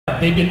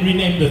They've been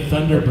renamed the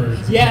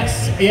Thunderbirds.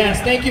 Yes, yes.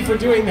 Thank you for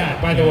doing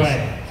that, by the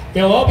way.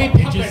 They'll all be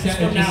puppets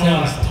from now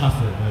on. It just sounds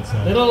tougher, that's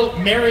all. Little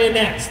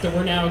marionettes that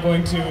we're now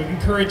going to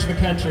encourage the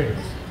country.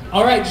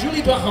 All right,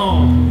 Julie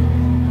Doiron.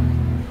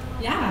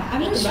 Yeah,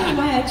 I'm not sure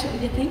why I chose.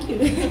 Yeah, thank you.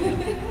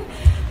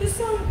 This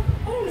song,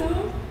 I don't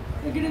know.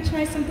 We're gonna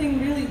try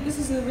something really. This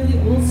is a really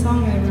old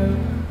song I wrote.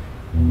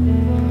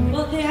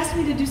 Well, they asked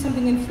me to do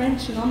something in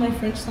French, and all my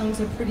French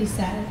songs are pretty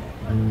sad.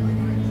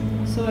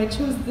 So I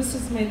chose. This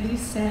is my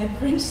least sad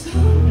French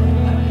song,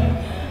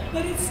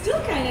 but it's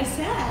still kind of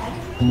sad.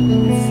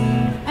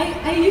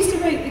 I used to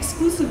write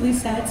exclusively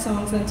sad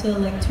songs until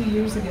like 2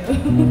 years ago,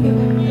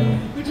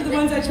 which are the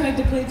ones I tried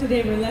to play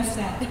today were less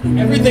sad.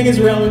 Everything is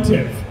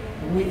relative.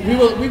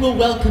 We will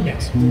welcome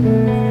it.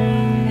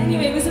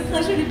 Anyway, it was a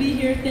pleasure to be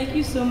here. Thank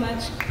you so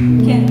much.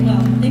 Thank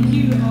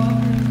you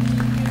all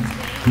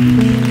for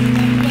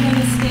everyone on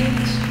the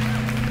stage.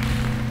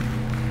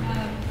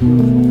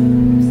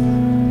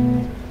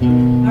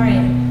 All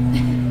right.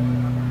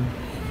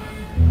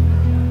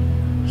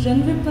 Je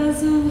ne veux pas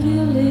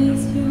ouvrir les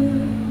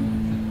yeux.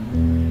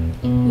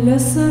 Le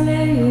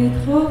soleil est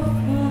trop fort.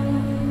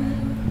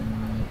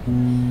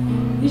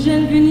 Et je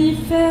ne veux ni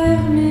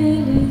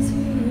fermer les yeux.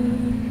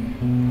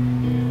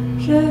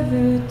 Je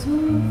veux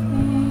tout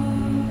voir.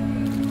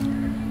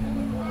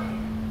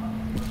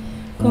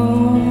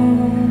 Quand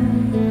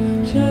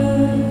je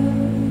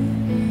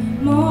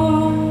m'ennuie,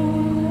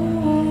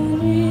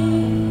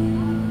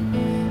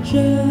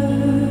 je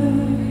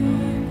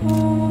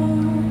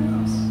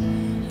pense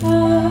à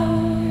toi.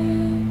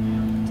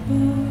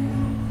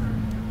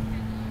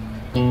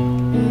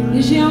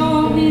 Et j'ai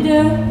envie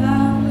de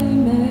parler,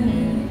 mais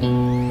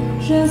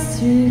je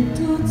suis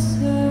toute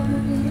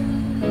seule.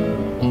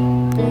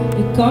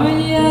 Et quand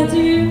il y a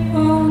du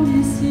monde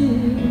ici,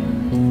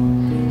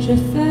 je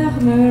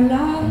ferme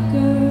la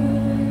gueule.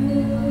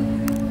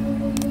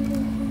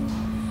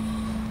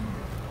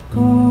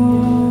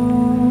 Quand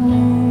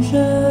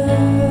je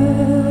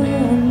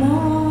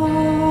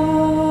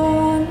m'ennuie,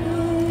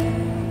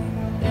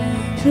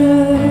 je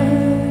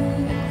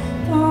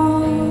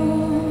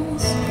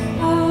pense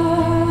à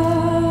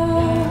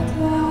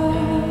toi.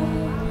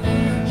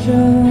 Je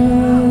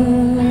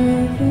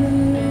veux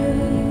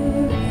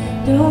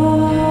dormir.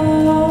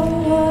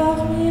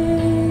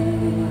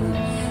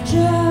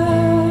 Je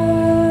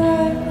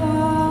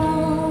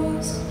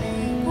pense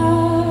à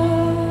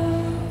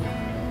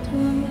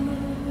toi.